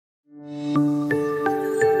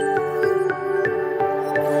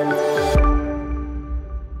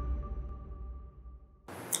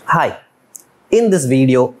In this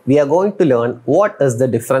video, we are going to learn what is the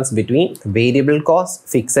difference between variable cost,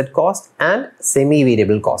 fixed cost and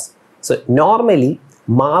semi-variable cost. So normally,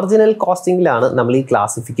 marginal costing lana namali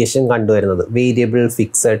classification kandu varunathu variable,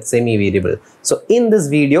 fixed, semi-variable. So in this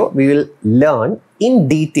video, we will learn in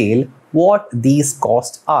detail what these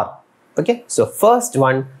costs are. Okay, so first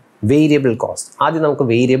one, variable cost. Adi namukku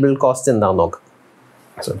variable cost endanu nokka.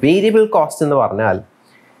 So variable cost ennu parnal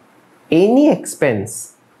any expense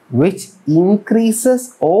which increases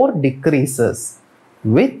or decreases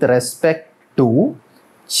with respect to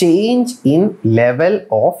change in level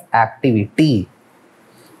of activity.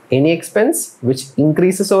 Any expense which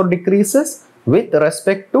increases or decreases with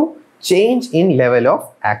respect to change in level of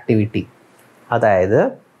activity. അതായത്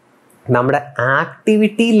നമ്മുടെ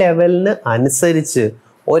activity ലെവലിന് അനുസരിച്ച്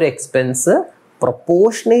ഒരു expense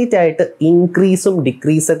proportionate ആയിട്ട് ഇൻക്രീസും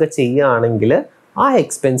ഡിക്രീസൊക്കെ ചെയ്യുകയാണെങ്കിൽ ആ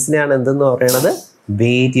എക്സ്പെൻസിനെയാണ് എന്തെന്ന് പറയുന്നത്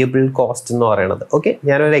variable cost എന്ന് പറയുന്നത്. ഓക്കെ,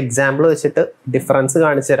 ഞാനൊരു എക്സാമ്പിൾ വെച്ചിട്ട് ഡിഫറൻസ്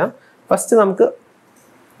കാണിച്ചു തരാം. ഫസ്റ്റ് നമുക്ക്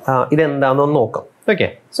ഇതെന്താണെന്ന് നോക്കാം. Okay,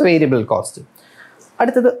 so variable cost.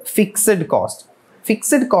 അടുത്തത് ഫിക്സഡ് കോസ്റ്റ്.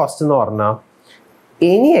 ഫിക്സഡ് കോസ്റ്റ് എന്ന് പറഞ്ഞാൽ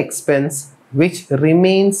any expense which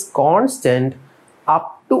remains constant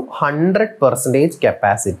up to 100%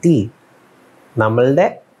 capacity. നമ്മളുടെ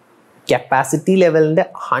കപ്പാസിറ്റി ലെവലിൻ്റെ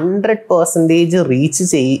 100% റീച്ച്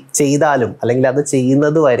ചെയ്താലും അല്ലെങ്കിൽ അത്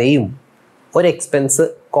ചെയ്യുന്നത് വരെയും ഒരു എക്സ്പെൻസ്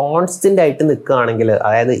കോൺസ്റ്റൻ്റ് ആയിട്ട് നിൽക്കുകയാണെങ്കിൽ,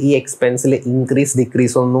 അതായത് ഈ എക്സ്പെൻസിൽ ഇൻക്രീസ്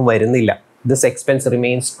ഡിക്രീസ് ഒന്നും വരുന്നില്ല, this expense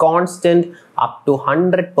remains constant up to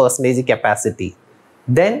 100% capacity,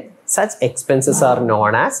 then such expenses are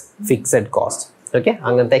known as fixed cost. Okay,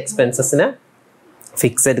 അങ്ങനത്തെ എക്സ്പെൻസസിന്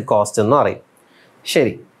ഫിക്സഡ് കോസ്റ്റ് എന്ന് പറയും.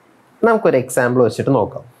 ശരി, നമുക്കൊരു എക്സാമ്പിൾ വെച്ചിട്ട്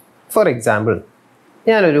നോക്കാം. ഫോർ എക്സാമ്പിൾ,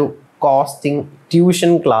 ഞാനൊരു കോസ്റ്റിംഗ്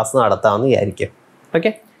ട്യൂഷൻ ക്ലാസ് നടത്താമെന്ന് വിചാരിക്കും. ഓക്കെ,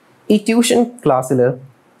 ഈ ട്യൂഷൻ ക്ലാസ്സിൽ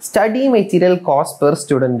study material cost per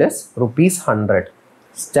student ₹100.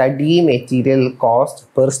 Study material cost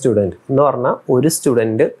per student എന്ന് പറഞ്ഞാൽ ഒരു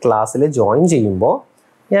സ്റ്റുഡൻറ്റ് ക്ലാസ്സിൽ ജോയിൻ ചെയ്യുമ്പോൾ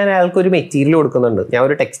ഞാൻ അയാൾക്കൊരു മെറ്റീരിയൽ കൊടുക്കുന്നുണ്ട്. ഞാൻ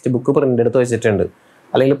ഒരു ടെക്സ്റ്റ് ബുക്ക് പ്രിൻ്റ് എടുത്ത് വെച്ചിട്ടുണ്ട്,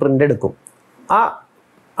 അല്ലെങ്കിൽ പ്രിൻ്റ് എടുക്കും. ആ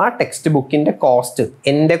ടെക്സ്റ്റ് ബുക്കിൻ്റെ കോസ്റ്റ്,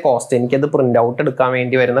 എൻ്റെ കോസ്റ്റ്, എനിക്കത് പ്രിൻ്റ് ഔട്ട് എടുക്കാൻ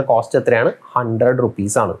വേണ്ടി വരുന്ന കോസ്റ്റ് എത്രയാണ്?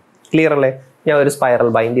 ₹100 ആണ്. ക്ലിയർ അല്ലേ? ഞാൻ ഒരു സ്പൈറൽ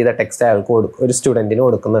ബൈൻഡ് ചെയ്ത ടെക്സ്റ്റ് അയാൾക്ക് ഒരു സ്റ്റുഡൻറ്റിന്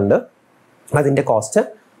കൊടുക്കുന്നുണ്ട്, അതിൻ്റെ cost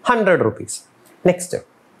 ₹100. Next,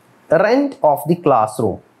 rent of the class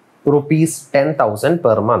room ₹10,000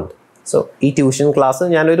 per month. So ഈ ട്യൂഷൻ ക്ലാസ്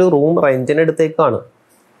ഞാനൊരു റൂം റെൻറ്റിന് എടുത്തേക്കാണ്.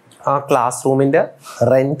 ആ ക്ലാസ് റൂമിൻ്റെ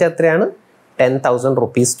റെൻറ്റ് എത്രയാണ്?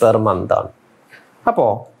 ₹10,000 പെർ മന്ത് ആണ്. അപ്പോൾ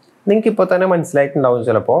നിങ്ങൾക്ക് ഇപ്പോൾ തന്നെ മനസ്സിലായിട്ടുണ്ടാവും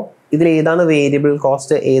ചിലപ്പോൾ ഇതിൽ ഏതാണ് വേരിയബിൾ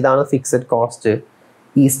കോസ്റ്റ്, ഏതാണ് ഫിക്സഡ് കോസ്റ്റ്.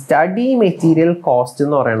 ഈ സ്റ്റഡി മെറ്റീരിയൽ കോസ്റ്റ്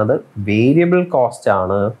എന്ന് പറയുന്നത് വേരിയബിൾ കോസ്റ്റ്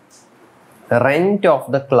ആണ്. Rent of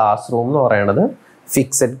the class room എന്ന് പറയുന്നത്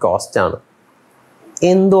ഫിക്സഡ് കോസ്റ്റ് ആണ്.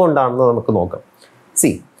 എന്തുകൊണ്ടാണെന്ന് നമുക്ക് നോക്കാം.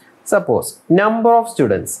 Suppose number of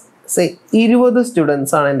students 20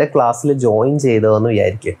 students ആണ് എൻ്റെ ക്ലാസ്സിൽ ജോയിൻ ചെയ്തതെന്ന്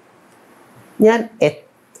വിചാരിക്കുക.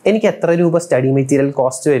 എനിക്ക് എത്ര രൂപ സ്റ്റഡി മെറ്റീരിയൽ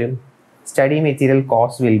കോസ്റ്റ് വരും? Study material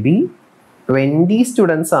cost will be 20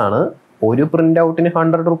 students ആണ്, ഒരു പ്രിൻ്റ് ഔട്ടിന്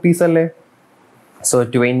 ₹100 അല്ലേ? സോ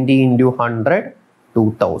 20 × 100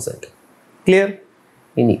 2000. ക്ലിയർ?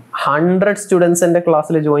 ഇനി 100 സ്റ്റുഡൻസ് എൻ്റെ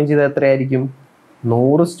ക്ലാസ്സിൽ ജോയിൻ ചെയ്തത് എത്രയായിരിക്കും?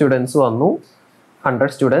 100 സ്റ്റുഡൻസ് വന്നു,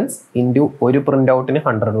 100 സ്റ്റുഡൻസ് ഇൻറ്റു ഒരു പ്രിൻ്റ് ഔട്ടിന്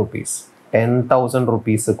 ₹100,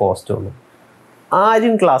 ₹10,000 കോസ്റ്റ് വന്നു.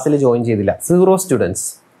 ആരും ക്ലാസ്സിൽ ജോയിൻ ചെയ്തില്ല, 0 സ്റ്റുഡൻസ്.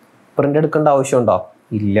 പ്രിൻ്റ് എടുക്കേണ്ട ആവശ്യമുണ്ടോ?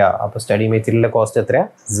 ഇല്ല. അപ്പോൾ സ്റ്റഡി മെറ്റീരിയലിൻ്റെ കോസ്റ്റ് എത്രയാണ്?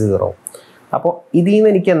 0. അപ്പോൾ ഇതിൽ നിന്ന്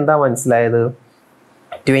എനിക്ക് എന്താ മനസ്സിലായത്?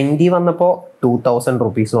 20 വന്നപ്പോൾ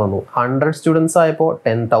 ₹2,000 വന്നു, 100 സ്റ്റുഡൻസ് ആയപ്പോൾ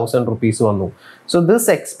 ₹10,000 വന്നു. സോ ദിസ്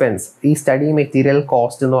എക്സ്പെൻസ്, ഈ സ്റ്റഡി മെറ്റീരിയൽ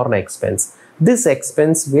കോസ്റ്റ് എന്ന് പറഞ്ഞ expense, this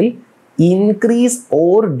expense will increase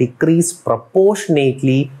or decrease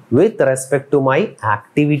proportionately with respect to my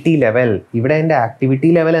activity level. ഇവിടെ എൻ്റെ ആക്ടിവിറ്റി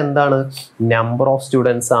ലെവൽ എന്താണ്? നമ്പർ ഓഫ്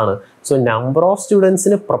സ്റ്റുഡൻസ് ആണ്. സോ നമ്പർ ഓഫ്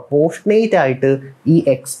സ്റ്റുഡൻസിന് പ്രൊപ്പോർഷനേറ്റ് ആയിട്ട് ഈ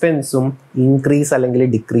എക്സ്പെൻസും ഇൻക്രീസ് അല്ലെങ്കിൽ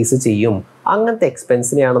ഡിക്രീസ് ചെയ്യും. അങ്ങനത്തെ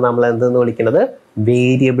എക്സ്പെൻസിനെയാണ് നമ്മൾ എന്തെന്ന് വിളിക്കുന്നത്?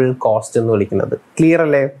 വേരിയബിൾ കോസ്റ്റ് എന്ന് വിളിക്കുന്നത്. ക്ലിയർ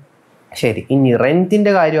അല്ലേ? ശരി, ഇനി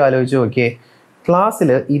റെൻറ്റിൻ്റെ കാര്യം ആലോചിച്ച് നോക്കിയേ.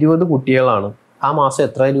 ക്ലാസ്സിൽ 20 കുട്ടികളാണ്, ആ മാസം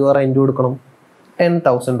എത്ര രൂപ റെൻറ്റ് കൊടുക്കണം?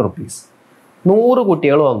 ₹10,000. 100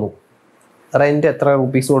 കുട്ടികൾ വന്നു, റെൻറ്റ് എത്ര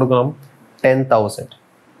റുപ്പീസ് കൊടുക്കണം? 10,000.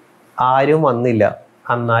 ആരും വന്നില്ല,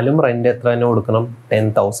 എന്നാലും റെൻറ്റ് എത്ര തന്നെ കൊടുക്കണം?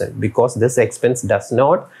 10,000. Because this expense does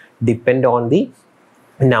not depend on the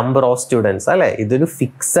number of students അല്ലേ? ഇതൊരു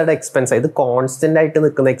ഫിക്സഡ് എക്സ്പെൻസ്, ഇത് കോൺസ്റ്റൻ്റ് ആയിട്ട്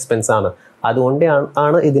നിൽക്കുന്ന എക്സ്പെൻസ് ആണ്.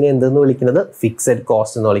 അതുകൊണ്ടാണ് ഇതിനെ എന്തെന്ന് വിളിക്കുന്നത്? ഫിക്സഡ്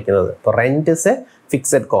കോസ്റ്റ് എന്ന് വിളിക്കുന്നത്. ഇപ്പോൾ rent is A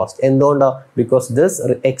fixed cost. എന്തുകൊണ്ടാണ്? Because this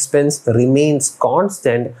expense remains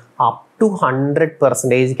constant up to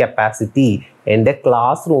 100% capacity. എൻ്റെ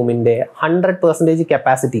ക്ലാസ് റൂമിൻ്റെ 100%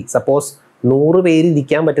 കപ്പാസിറ്റി, സപ്പോസ് 100 പേര്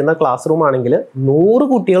ഇരിക്കാൻ പറ്റുന്ന ക്ലാസ് റൂം ആണെങ്കിൽ 100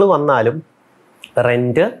 കുട്ടികൾ വന്നാലും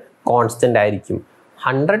റെൻറ്റ് കോൺസ്റ്റൻ്റ് ആയിരിക്കും.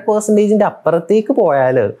 100% അപ്പുറത്തേക്ക്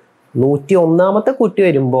പോയാൽ 101ാമത്തെ കുട്ടി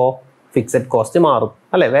വരുമ്പോൾ ഫിക്സഡ് കോസ്റ്റ് മാറും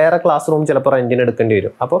അല്ലേ? വേറെ ക്ലാസ് റൂം ചിലപ്പോൾ റെൻറ്റിന് എടുക്കേണ്ടി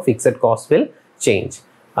വരും. അപ്പോൾ ഫിക്സഡ് കോസ്റ്റ് വിൽ ചേഞ്ച്.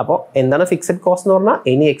 അപ്പോൾ എന്താണ് ഫിക്സഡ് കോസ്റ്റ് എന്ന് പറഞ്ഞാൽ?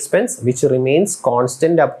 Any expense which remains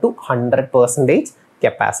constant up to 100%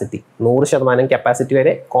 capacity. 100% capacity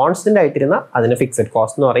വരെ കോൺസ്റ്റന്റ് ആയിട്ടിരുന്ന അതിന് ഫിക്സഡ്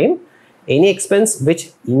കോസ്റ്റ് എന്ന് പറയും. Any expense which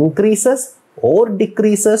increases or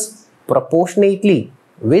decreases proportionately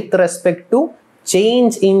with respect to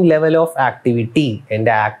change in level of activity.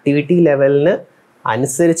 എൻ്റെ activity ലെവലിന്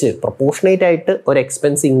അനുസരിച്ച് പ്രൊപ്പോർഷനേറ്റ് ആയിട്ട് ഒരു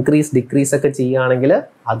എക്സ്പെൻസ് ഇൻക്രീസ് ഡിക്രീസ് ഒക്കെ ചെയ്യുകയാണെങ്കിൽ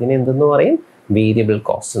അതിന് എന്തെന്ന് പറയും? വേരിയബിൾ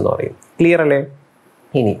കോസ്റ്റ് എന്ന് പറയും. ക്ലിയർ അല്ലേ?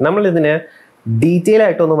 ഇനി നമ്മൾ ഇതിനെ ഡീറ്റെയിൽ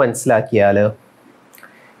ആയിട്ടൊന്ന് മനസ്സിലാക്കിയാൽ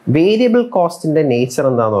വേരിയബിൾ കോസ്റ്റിൻ്റെ നേച്ചർ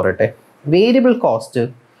എന്താണെന്ന് പറയട്ടെ. വേരിയബിൾ കോസ്റ്റ്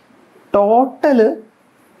ടോട്ടൽ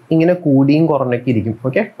ഇങ്ങനെ കൂടിയും കുറഞ്ഞൊക്കെ ഇരിക്കും.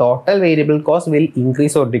 Okay, total variable cost will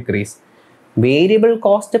increase or decrease. Variable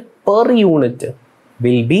cost per unit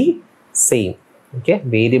will be same. Okay,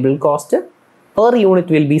 variable cost per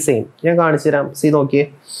unit will be same. ഞാൻ കാണിച്ചു തരാം. നോക്കിയേ,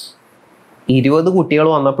 20 കുട്ടികൾ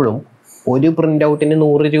വന്നപ്പോഴും ഒരു പ്രിൻ്റ് ഔട്ടിന്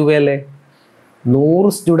 100 രൂപയല്ലേ?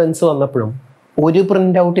 100 സ്റ്റുഡൻസ് വന്നപ്പോഴും ഒരു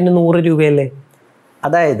പ്രിൻ്റ് ഔട്ടിന് 100 രൂപയല്ലേ?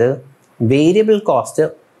 അതായത് variable cost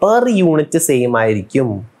per unit same ആയിരിക്കും.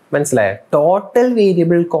 മനസ്സിലായോ? ടോട്ടൽ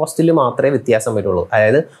വേരിയബിൾ കോസ്റ്റിൽ മാത്രമേ വ്യത്യാസം വരുള്ളൂ.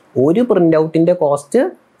 അതായത് ഒരു പ്രിൻ്റ് ഔട്ടിൻ്റെ കോസ്റ്റ്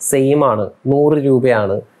സെയിം ആണ്, 100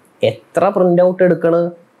 രൂപയാണ്. എത്ര പ്രിൻ്റ് ഔട്ട് എടുക്കണം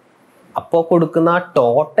അപ്പോൾ കൊടുക്കുന്ന ആ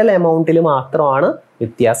ടോട്ടൽ എമൗണ്ടിൽ മാത്രമാണ്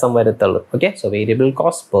വ്യത്യാസം വരുത്തുള്ളൂ. Okay, so variable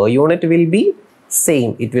cost per unit will be same.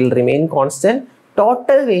 It will remain constant.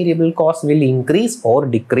 Total variable cost will increase or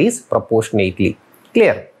decrease proportionately.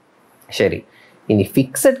 Clear? ശരി. ഇനി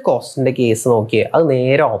ഫിക്സഡ് കോസ്റ്റിൻ്റെ കേസ് നോക്കിയേ, അത്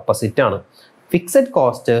നേരെ ഓപ്പോസിറ്റ് ആണ്. Fixed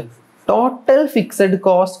cost, total fixed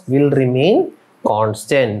cost will remain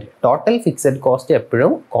constant. Total fixed cost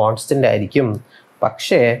എപ്പോഴും constant ആയിരിക്കും.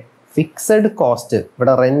 പക്ഷേ fixed cost,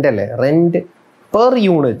 ഇവിടെ റെൻ്റ് അല്ലേ, റെൻ്റ് പെർ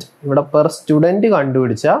യൂണിറ്റ്, ഇവിടെ പെർ സ്റ്റുഡൻറ്റ്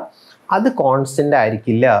കണ്ടുപിടിച്ചാൽ അത് കോൺസ്റ്റന്റ്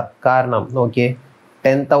ആയിരിക്കില്ല. കാരണം നോക്കിയേ,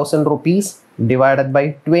 10,000 rupees ഡിവൈഡഡ് ബൈ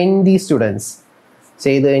 20 സ്റ്റുഡൻസ്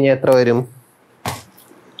ചെയ്ത് കഴിഞ്ഞാൽ എത്ര വരും?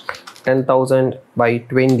 10,000 by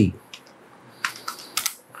 20,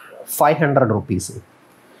 500 rupees.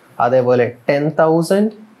 അതേപോലെ 10,000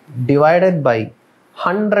 ഡിവൈഡഡ് ബൈ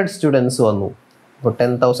 100 സ്റ്റുഡൻസ് വന്നു. അപ്പോൾ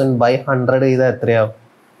 10,000 by 100 ചെയ്താൽ എത്രയാവും?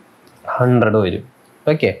 100 വരും.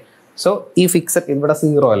 ഓക്കെ, സോ ഈ ഫിക്സഡ് ഇവിടെ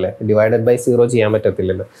 0 അല്ലേ, ഡിവൈഡഡ് ബൈ 0 ചെയ്യാൻ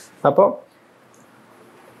പറ്റത്തില്ലല്ലോ. അപ്പോൾ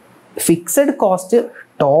ഫിക്സഡ് കോസ്റ്റ്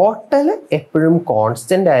ടോട്ടൽ എപ്പോഴും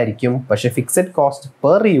കോൺസ്റ്റന്റ് ആയിരിക്കും. പക്ഷെ fixed cost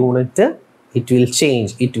per unit it will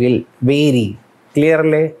change, it will vary. Clear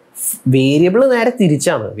അല്ലേ? വേരിയബിൾ നേരെ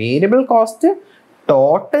തിരിച്ചാണ്. വേരിയബിൾ കോസ്റ്റ്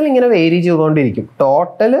ടോട്ടൽ ഇങ്ങനെ വേരി ചെയ്തുകൊണ്ടിരിക്കും.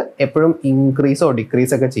 ടോട്ടൽ എപ്പോഴും ഇൻക്രീസോ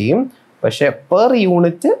ഡിക്രീസ് ഒക്കെ ചെയ്യും. പക്ഷെ പെർ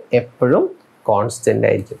യൂണിറ്റ് എപ്പോഴും കോൺസ്റ്റന്റ്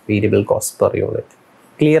ആയിരിക്കും. Variable cost per unit.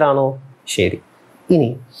 Clear ആണോ? ശരി. ഇനി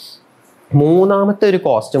മൂന്നാമത്തെ ഒരു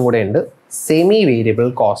കോസ്റ്റും കൂടെ ഉണ്ട്, സെമി വേരിയബിൾ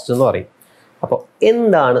കോസ്റ്റ് എന്ന് പറയും. അപ്പോൾ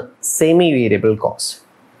എന്താണ് semi variable cost?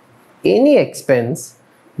 Any expense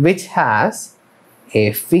which has a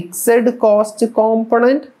fixed cost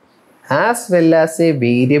component as well as a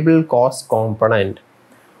variable cost component.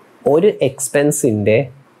 ഒരു എക്സ്പെൻസിൻ്റെ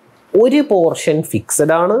ഒരു പോർഷൻ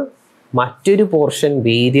ഫിക്സഡ് ആണ്, മറ്റൊരു പോർഷൻ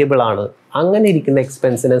വേരിയബിൾ ആണ്. അങ്ങനെ ഇരിക്കുന്ന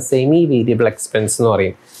എക്സ്പെൻസിന് സെമി വേരിയബിൾ എക്സ്പെൻസ് എന്ന്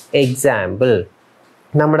പറയും. എക്സാമ്പിൾ,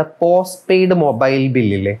 നമ്മുടെ പോസ്റ്റ് പെയ്ഡ് മൊബൈൽ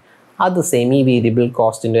ബില്ലില്ലേ, അത് സെമി വേരിയബിൾ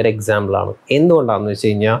കോസ്റ്റിൻ്റെ ഒരു എക്സാമ്പിളാണ്. എന്തുകൊണ്ടാണെന്ന് വെച്ച്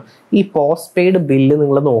കഴിഞ്ഞാൽ ഈ പോസ്റ്റ് പെയ്ഡ് ബില്ല്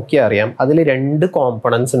നിങ്ങൾ നോക്കിയാൽ അറിയാം, അതിൽ 2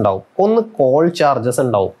 കോമ്പണൻസ് ഉണ്ടാവും. ഒന്ന് കോൾ ചാർജസ്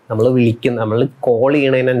ഉണ്ടാവും, നമ്മൾ കോൾ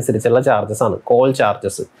ചെയ്യണതിനനുസരിച്ചുള്ള ചാർജസ് ആണ് കോൾ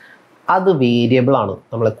ചാർജസ്. അത് വേരിയബിൾ ആണ്.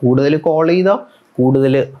 നമ്മൾ കൂടുതൽ കോൾ ചെയ്താൽ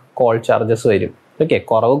കൂടുതൽ കോൾ ചാർജസ് വരും. ഓക്കെ,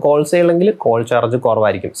 കുറവ് കോൾസ് ചെയ്യണമെങ്കിൽ കോൾ ചാർജ്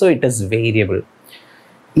കുറവായിരിക്കും. So it is variable.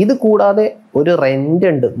 ഇത് കൂടാതെ ഒരു റെൻ്റ്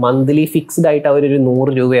ഉണ്ട്, മന്ത്ലി ഫിക്സ്ഡ് ആയിട്ട് അവരൊരു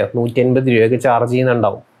 100 രൂപയോ 150 രൂപയൊക്കെ ചാർജ്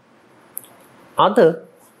ചെയ്യുന്നുണ്ടാവും. അത്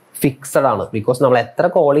ഫിക്സഡ് ആണ്. ബിക്കോസ് നമ്മൾ എത്ര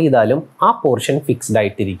കോൾ ചെയ്താലും ആ പോർഷൻ ഫിക്സ്ഡ്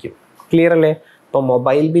ആയിട്ടിരിക്കും. ക്ലിയർ അല്ലേ? ഇപ്പോൾ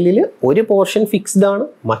മൊബൈൽ ബില്ലിൽ ഒരു പോർഷൻ ഫിക്സ്ഡ് ആണ്,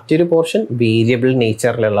 മറ്റൊരു പോർഷൻ വേരിയബിൾ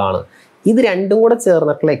നേച്ചറിലുള്ളതാണ്. ഇത് രണ്ടും കൂടെ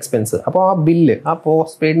ചേർന്നിട്ടുള്ള എക്സ്പെൻസ്. അപ്പോൾ ആ ബില്ല്, ആ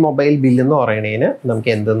പോസ്റ്റ് പെയ്ഡ് മൊബൈൽ ബില്ല് എന്ന് പറയുന്നതിന്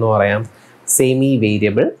നമുക്ക് എന്തെന്ന് പറയാം? സെമി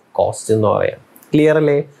വേരിയബിൾ കോസ്റ്റ് എന്ന് പറയാം. ക്ലിയർ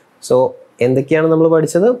അല്ലേ? സോ എന്തൊക്കെയാണ് നമ്മൾ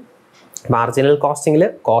പഠിച്ചത്? Marginal കോസ്റ്റിങ്ങിൽ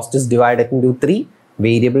cost is divided into 3: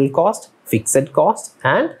 variable cost, fixed cost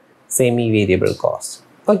and semi variable cost.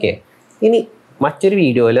 Okay, ഇനി മറ്റൊരു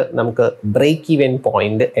വീഡിയോയിൽ നമുക്ക് ബ്രേക്ക് ഈവൻ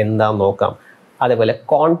പോയിന്റ് എന്താണെന്ന് നോക്കാം. അതേപോലെ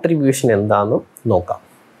കോൺട്രിബ്യൂഷൻ എന്താണെന്നും നോക്കാം.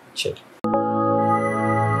 ശരി.